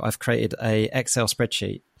like you, I've created a Excel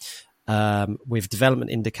spreadsheet with development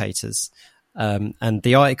indicators. And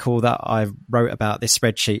the article that I wrote about this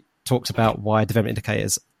spreadsheet talks about why development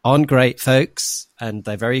indicators aren't great, folks, and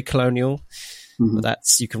they're very colonial. But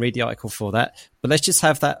you can read the article for that. But let's just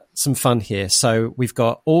have some fun here. So we've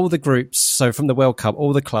got all the groups. So from the World Cup,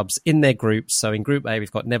 all the clubs in their groups. So in Group A,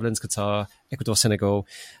 we've got Netherlands, Qatar, Ecuador, Senegal.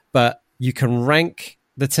 But you can rank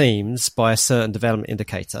the teams by a certain development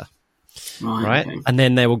indicator. Right? Okay. And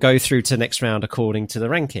then they will go through to the next round according to the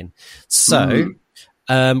ranking. So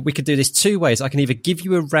we could do this two ways. I can either give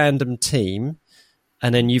you a random team,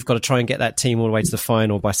 and then you've got to try and get that team all the way to the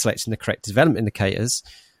final by selecting the correct development indicators,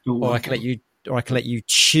 or I can let you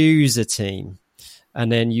choose a team,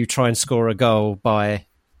 and then you try and score a goal by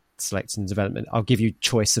selecting development. I'll give you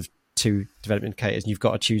choice of two development indicators, and you've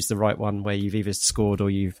got to choose the right one where you've either scored or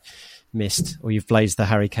you've missed, or you've blazed the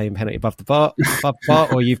Harry Kane penalty above the bar,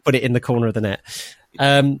 or you've put it in the corner of the net.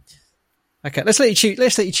 Okay, let's let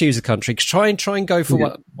you choose a country. Try and go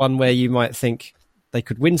for one where you might think they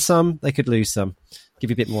could win some, they could lose some. Give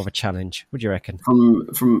you a bit more of a challenge. What do you reckon?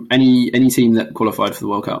 From any team that qualified for the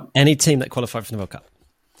World Cup? Any team that qualified for the World Cup.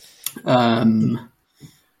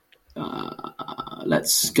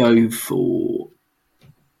 Let's go for...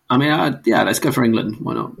 let's go for England.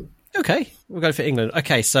 Why not? Okay, we'll go for England.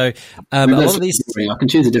 Okay, so a lot of these... I can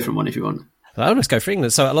choose a different one if you want. Well, let's go for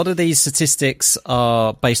England. So a lot of these statistics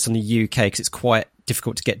are based on the UK because it's quite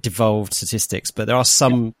difficult to get devolved statistics, but there are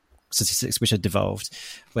some statistics which are devolved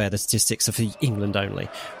where the statistics are for England only.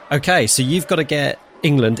 Okay, so you've got to get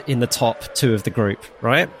England in the top two of the group,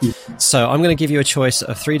 right? So I'm going to give you a choice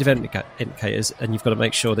of three development indicators, and you've got to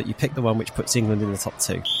make sure that you pick the one which puts England in the top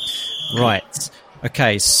two. Right.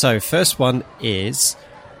 Okay, so first one is,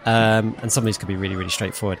 and some of these could be really, really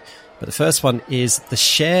straightforward, but the first one is the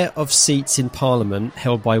share of seats in Parliament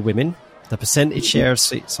held by women, the percentage share of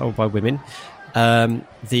seats held by women,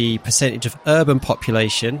 the percentage of urban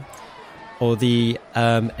population, or the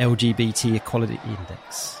LGBT equality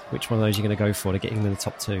index. Which one of those are you going to go for to get England in the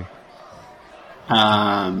top two?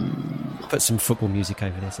 Put some football music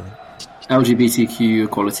over this, I think. LGBTQ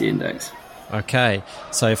equality index. Okay,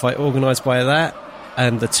 so if I organise by that,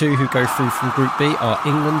 and the two who go through from Group B are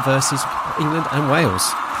England and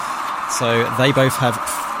Wales. So they both have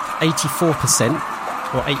 84%,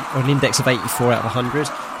 or an index of 84 out of 100.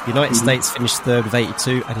 The United States finished third with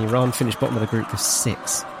 82, and Iran finished bottom of the group with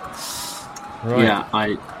 6. Right. Yeah,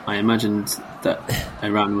 I imagined that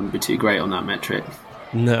Iran wouldn't be too great on that metric.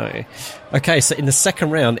 No. Okay, so in the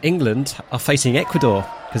second round, England are facing Ecuador,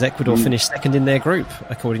 because Ecuador finished second in their group,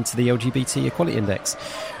 according to the LGBT Equality Index.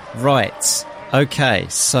 Right. Okay,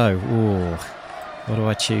 so, what do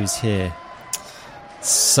I choose here?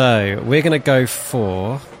 So, we're going to go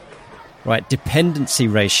for, dependency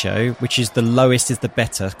ratio, which is the lowest is the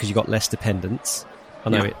better, because you've got less dependents. I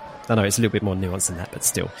know it's a little bit more nuanced than that, but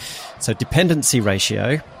still. So, dependency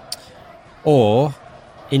ratio or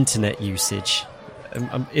internet usage.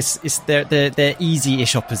 They're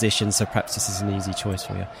easy-ish opposition, so perhaps this is an easy choice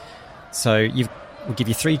for you. So we'll give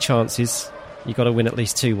you 3 chances. You've got to win at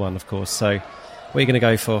least 2-1, of course. So what are you going to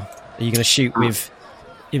go for? Are you going to shoot with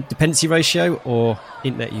dependency ratio or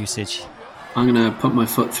internet usage? I'm going to put my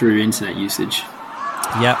foot through internet usage.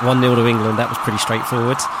 Yeah, 1-0 to England. That was pretty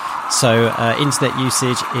straightforward. So internet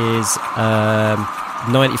usage is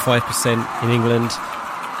 95% in England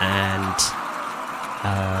and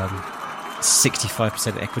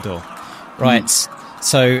 65% Ecuador. Right.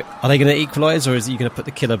 So are they going to equalise, or is you going to put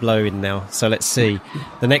the killer blow in now? So let's see.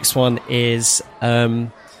 The next one is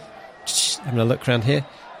I'm going to look around here.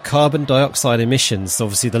 Carbon dioxide emissions.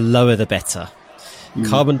 Obviously, the lower the better.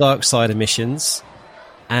 Carbon dioxide emissions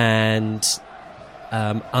and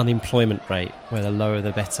unemployment rate, where the lower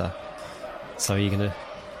the better. So you're going to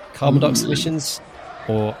carbon dioxide emissions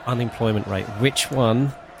or unemployment rate. Which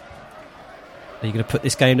one are you going to put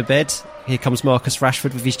this game to bed? Here comes Marcus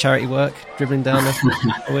Rashford with his charity work, dribbling down the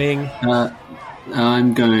wing.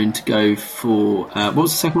 I'm going to go for... what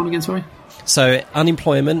was the second one again, sorry? So,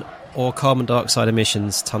 unemployment or carbon dioxide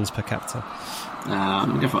emissions, tonnes per capita? I'm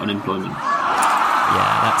going to go for unemployment.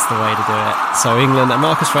 Yeah, that's the way to do it. So, England,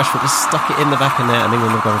 Marcus Rashford just stuck it in the back of net, and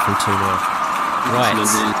England have gone through 2-0. Right.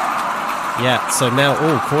 Yeah, so now,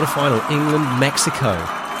 quarter-final, England-Mexico.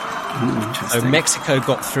 So Mexico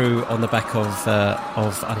got through on the back of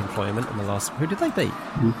unemployment in the last. Who did they beat?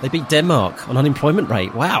 They beat Denmark on unemployment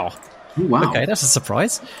rate. Wow. Wow. Okay, that's a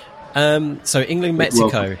surprise. So England,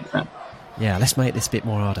 Mexico. Yeah, let's make this a bit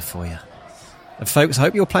more harder for you. And folks, I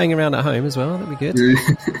hope you're playing around at home as well. That'd be good.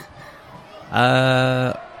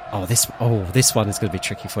 This one is going to be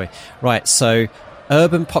tricky for you. Right, so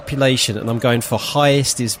urban population, and I'm going for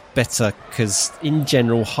highest is better, because in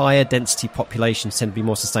general higher density populations tend to be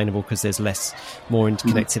more sustainable because there's more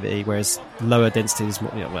interconnectivity, whereas lower density is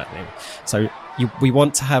more. So we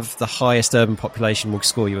want to have the highest urban population will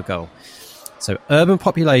score you a goal. So urban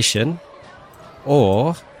population,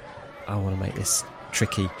 or I want to make this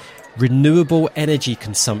tricky, renewable energy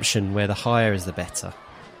consumption, where the higher is the better.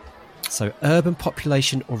 So urban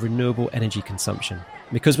population or renewable energy consumption.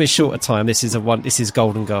 Because we're short of time, this is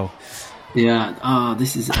golden goal. Yeah.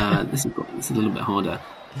 This is a little bit harder.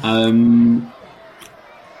 I'm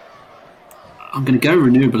going to go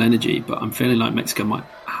renewable energy, but I'm feeling like Mexico might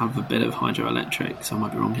have a bit of hydroelectric, so I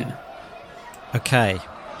might be wrong here. Okay,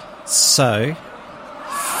 so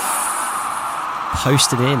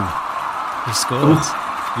post it in. You scored.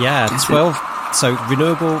 Yeah, 12. So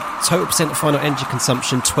renewable total percent of final energy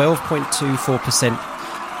consumption 12.24%.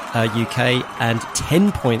 UK and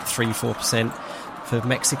 10.34% for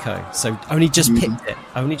Mexico. So only just picked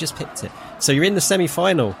it. So you're in the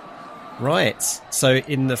semi-final. Right. So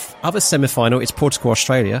in the other semi-final, it's Portugal,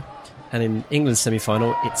 Australia. And in England's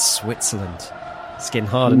semi-final, it's Switzerland. It's getting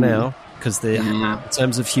harder now because in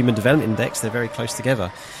terms of Human Development Index, they're very close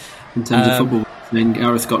together. In terms of football, I mean,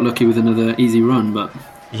 Gareth got lucky with another easy run, but...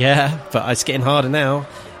 Yeah, but it's getting harder now.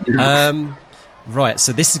 Right,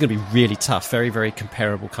 so this is going to be really tough. Very, very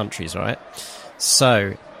comparable countries, right?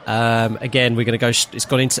 So, again, we're going to go... It's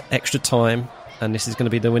gone into extra time, and this is going to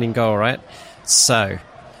be the winning goal, right? So...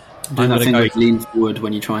 I think you lean forward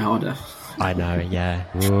when you try harder. I know, yeah.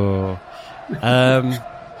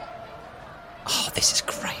 This is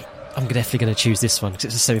great. I'm definitely going to choose this one, because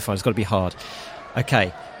it's a semi-final. It's got to be hard.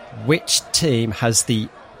 Okay, which team has the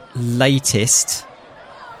latest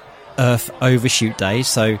Earth overshoot day?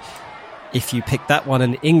 So... If you pick that one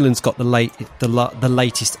and England's got the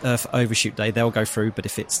latest Earth overshoot day, they'll go through. But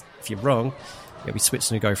if you're wrong, it'll be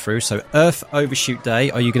Switzerland who go through. So Earth overshoot day,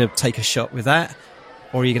 are you going to take a shot with that?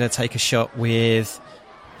 Or are you going to take a shot with,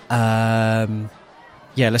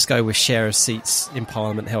 let's go with share of seats in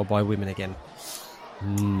Parliament held by women again.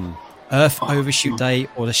 Earth overshoot day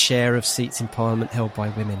or the share of seats in Parliament held by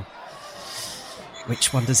women?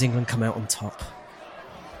 Which one does England come out on top?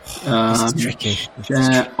 This is tricky.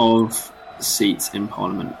 Share of seats in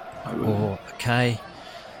Parliament. Okay.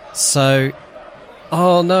 So,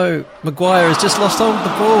 oh no, Maguire has just lost hold of the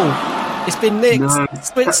ball. It's been nicked. No.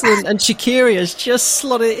 Switzerland and Shaqiri has just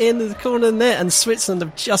slotted it in the corner of the net, and Switzerland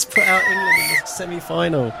have just put out England in the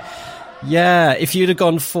semi-final. Yeah, if you'd have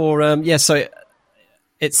gone for, so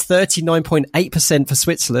it's 39.8% for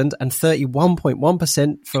Switzerland and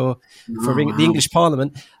 31.1% for the English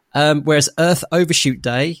Parliament. Whereas Earth Overshoot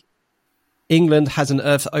Day, England has an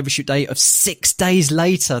Earth Overshoot Day of 6 days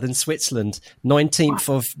later than Switzerland,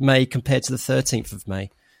 19th of May compared to the 13th of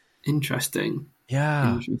May. Interesting.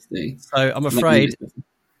 Yeah. Interesting. So I'm afraid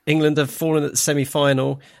England have fallen at the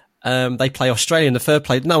semi-final. They play Australia in the third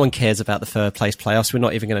place. No one cares about the third place playoffs. We're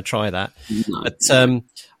not even going to try that. No. But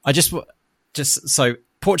I just so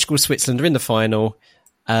Portugal, Switzerland are in the final.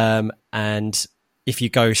 And if you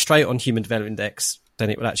go straight on Human Development Index, then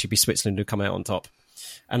it would actually be Switzerland who come out on top.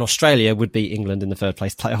 And Australia would beat England in the third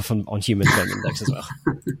place playoff on Human Development Index as well.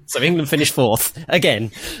 So England finished fourth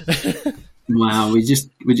again. Wow, we just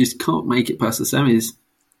can't make it past the semis.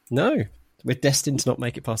 No, we're destined to not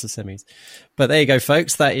make it past the semis. But there you go,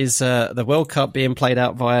 folks. That is the World Cup being played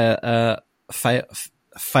out via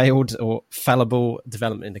failed or fallible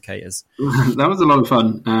development indicators. That was a lot of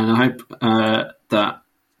fun, and I hope that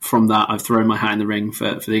from that I've thrown my hat in the ring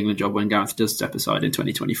for the England job when Gareth does step aside in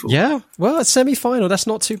 2024. Yeah, well, a semi-final, that's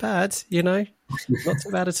not too bad, not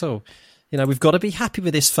too bad at all. We've got to be happy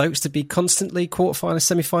with this, folks. To be constantly quarterfinalist,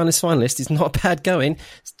 semi-finalist, finalist is not bad going.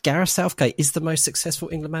 Gareth Southgate is the most successful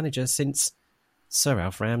England manager since Sir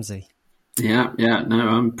Alf Ramsey. Yeah. No,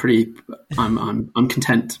 I'm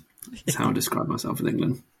content. That's how I describe myself in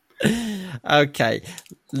England. Okay.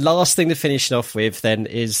 Last thing to finish off with then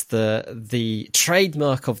is the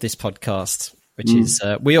trademark of this podcast, which is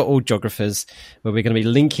we are all geographers, where we're going to be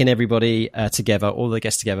linking everybody together, all the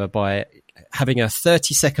guests together, by having a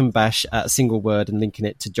 30-second bash at a single word and linking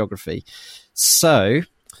it to geography. So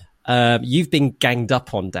you've been ganged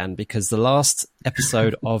up on, Dan, because the last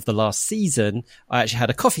episode of the last season, I actually had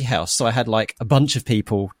a coffee house. So I had like a bunch of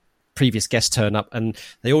people, previous guests, turn up, and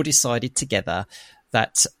they all decided together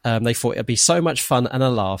that they thought it'd be so much fun and a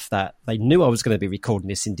laugh that they knew I was going to be recording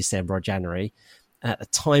this in December or January. And at the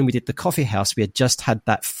time we did the coffee house, we had just had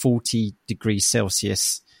that 40 degrees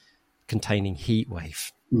Celsius containing heat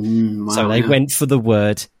wave. Wow, so they went for the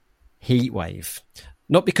word heat wave.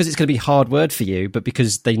 Not because it's going to be a hard word for you, but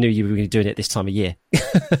because they knew you were going to be doing it this time of year.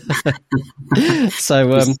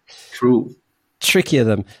 So true. Trickier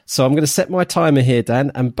them. So I'm going to set my timer here, Dan,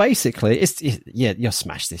 and basically you'll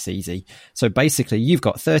smash this easy. So basically you've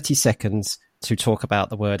got 30 seconds to talk about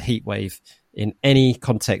the word heat wave in any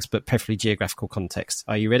context, but preferably geographical context.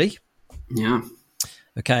 Are you ready? Yeah.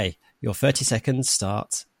 Okay. Your 30 seconds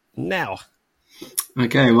start now.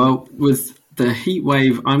 Okay. Well, with the heat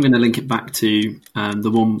wave, I'm going to link it back to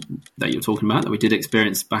the one that you're talking about that we did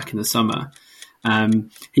experience back in the summer.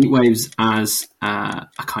 Heat waves as a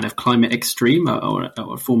kind of climate extreme or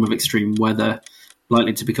a form of extreme weather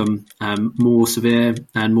likely to become more severe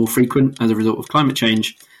and more frequent as a result of climate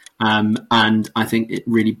change. And I think it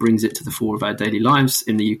really brings it to the fore of our daily lives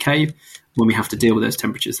in the UK when we have to deal with those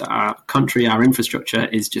temperatures that our country, our infrastructure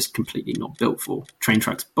is just completely not built for. Train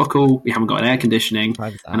tracks buckle, we haven't got air conditioning,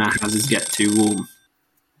 and our houses get too warm.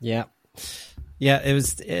 Yeah. Yeah, it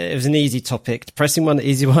was an easy topic, depressing one,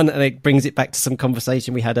 easy one, and it brings it back to some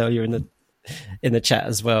conversation we had earlier in the chat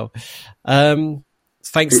as well.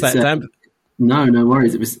 Thanks for that, Dan. No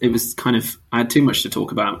worries. It was kind of, I had too much to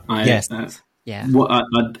talk about. Yes. Yeah. What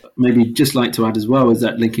I'd maybe just like to add as well is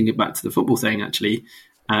that linking it back to the football thing, actually,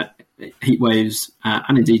 heat waves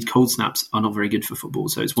and indeed cold snaps are not very good for football.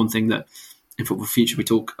 So it's one thing that in Football Future we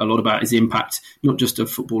talk a lot about is the impact not just of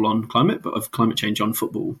football on climate, but of climate change on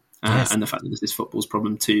football. Yes. And the fact that this is football's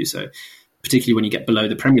problem too. So particularly when you get below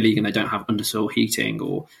the Premier League and they don't have undersoil heating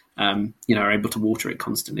or, are able to water it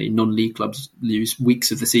constantly. Non-league clubs lose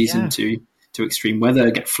weeks of the season to extreme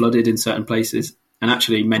weather, get flooded in certain places. And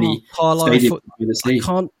actually many stadiums I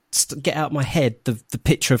can't get out of my head the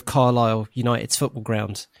picture of Carlisle United's football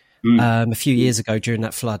ground a few years ago during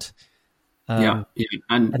that flood. And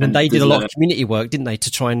then they did a lot of community work, didn't they,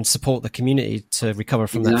 to try and support the community to recover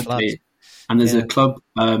from that flood. And there's a club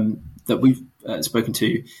that we've spoken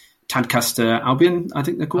to, Tadcaster Albion, I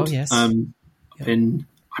think they're called. Oh, yes. In,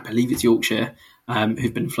 I believe it's Yorkshire,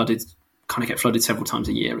 who've been flooded, kind of get flooded several times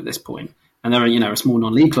a year at this point. And they're, a small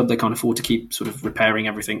non-league club. They can't afford to keep sort of repairing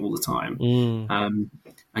everything all the time.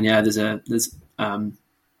 There's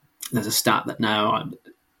a stat that now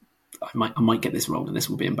I might get this wrong, and this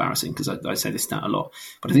will be embarrassing because I say this stat a lot.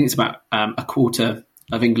 But I think it's about a quarter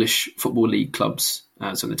of English football league clubs,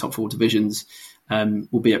 so in the top four divisions,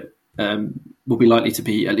 will be likely to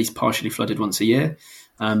be at least partially flooded once a year.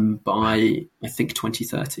 by, I think,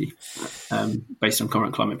 2030, based on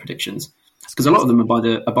current climate predictions. Because a lot of them are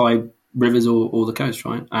by rivers or the coast,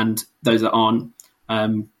 right? And those that aren't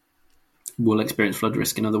will experience flood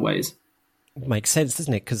risk in other ways. Makes sense,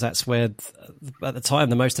 doesn't it? Because that's where, at the time,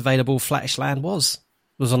 the most available flattish land was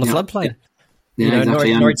on the floodplain. Yeah,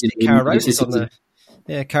 exactly. Norwich Carrow Road is on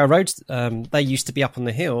the Carrow Road. They used to be up on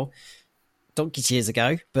the hill donkeys years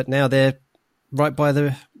ago, but now they're right by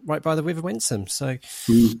the River Wensum. So,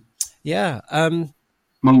 yeah.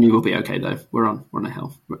 Mongney will be okay though. We're on a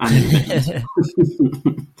hill.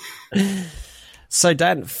 So,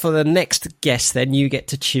 Dan, for the next guest, then you get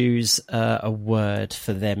to choose a word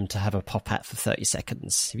for them to have a pop at for 30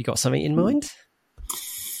 seconds. Have you got something in mind?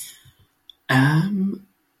 I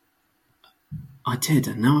did,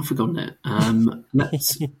 and now I've forgotten it.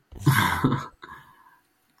 Let's.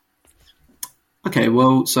 Okay,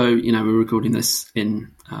 well, so we're recording this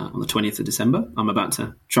on the 20th of December. I'm about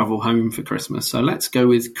to travel home for Christmas, so let's go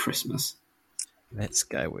with Christmas. Let's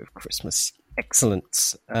go with Christmas.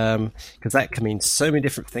 Excellent, because that can mean so many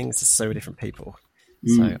different things to so many different people.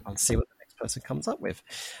 So I'll see what the next person comes up with.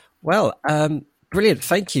 Well, brilliant.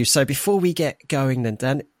 Thank you. So before we get going then,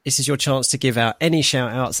 Dan, this is your chance to give out any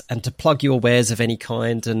shout outs and to plug your wares of any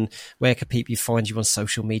kind, and where can people find you on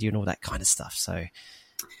social media and all that kind of stuff. So,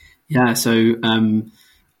 yeah. So,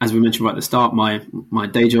 as we mentioned right at the start, my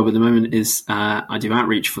day job at the moment is I do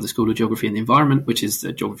outreach for the School of Geography and the Environment, which is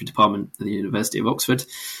the geography department at the University of Oxford.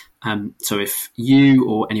 So if you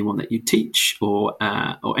or anyone that you teach or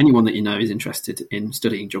anyone that you know is interested in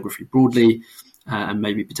studying geography broadly, and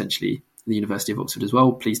maybe potentially the University of Oxford as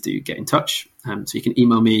well, please do get in touch. So you can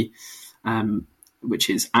email me, which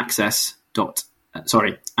is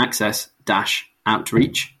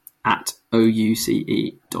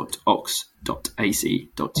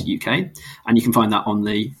access.outreach@ouce.ox.ac.uk. And you can find that on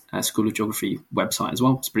the School of Geography website as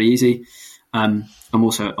well. It's pretty easy. I'm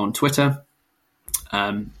also on Twitter.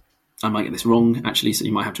 I might get this wrong, actually, so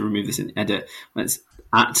you might have to remove this in edit. It's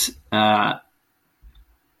at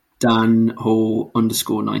Dan Hall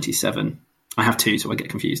 _97. I have two, so I get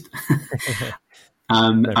confused.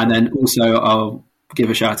 And then also I'll give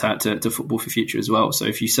a shout out to Football for Future as well. So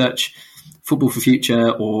if you search Football for Future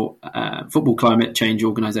or Football Climate Change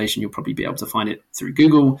Organisation, you'll probably be able to find it through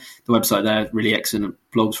Google. The website there, really excellent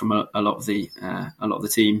blogs from a lot of the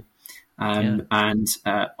team, and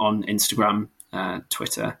on Instagram,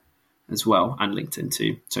 Twitter as well, and LinkedIn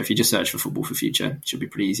too. So if you just search for Football for Future, it should be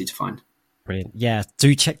pretty easy to find. Brilliant. Yeah,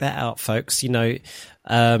 do check that out, folks.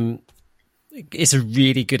 It's a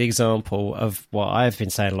really good example of what I've been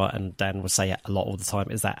saying a lot, and Dan will say a lot all the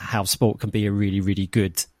time, is that how sport can be a really, really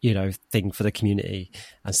good, thing for the community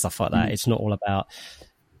and stuff like that. It's not all about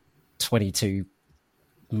 22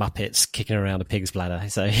 Muppets kicking around a pig's bladder.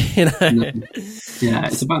 So, Yeah,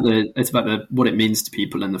 it's about the what it means to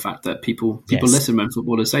people, and the fact that people listen when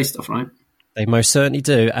footballers say stuff, right? They most certainly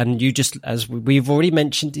do. And you just, as we've already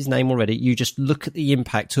mentioned his name already, you just look at the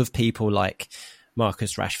impact of people like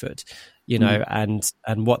Marcus Rashford, and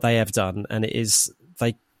what they have done. And it is,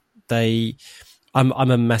 I'm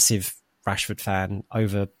a massive Rashford fan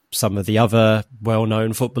over some of the other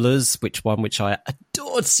well-known footballers, which I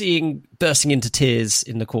adored seeing bursting into tears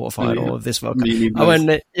in the quarterfinal of this World Cup.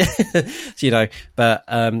 But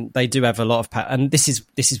they do have a lot of power. And this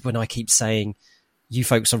is when I keep saying, you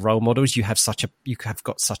folks are role models. You have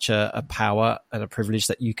got such a power and a privilege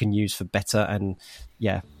that you can use for better. And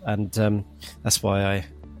that's why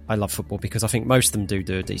I love football, because I think most of them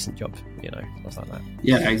do a decent job, stuff like that.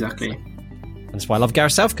 Yeah, exactly. And that's why I love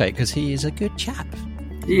Gareth Southgate, because he is a good chap.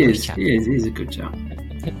 He is a good chap.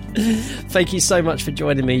 Thank you so much for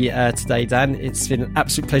joining me today, Dan. It's been an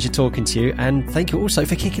absolute pleasure talking to you, and thank you also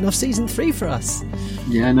for kicking off season 3 for us.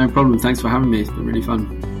 Yeah, no problem. Thanks for having me. It's been really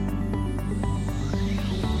fun.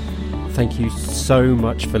 Thank you so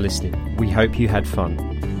much for listening. We hope you had fun.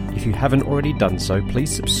 If you haven't already done so,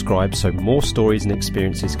 please subscribe so more stories and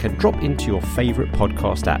experiences can drop into your favourite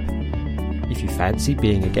podcast app. If you fancy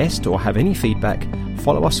being a guest or have any feedback,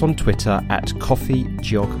 follow us on Twitter at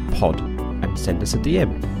CoffeeGeogPod and send us a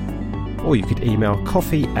DM. Or you could email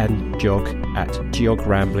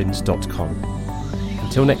coffeeandgeog@geogramblings.com.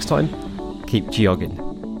 Until next time, keep geogging.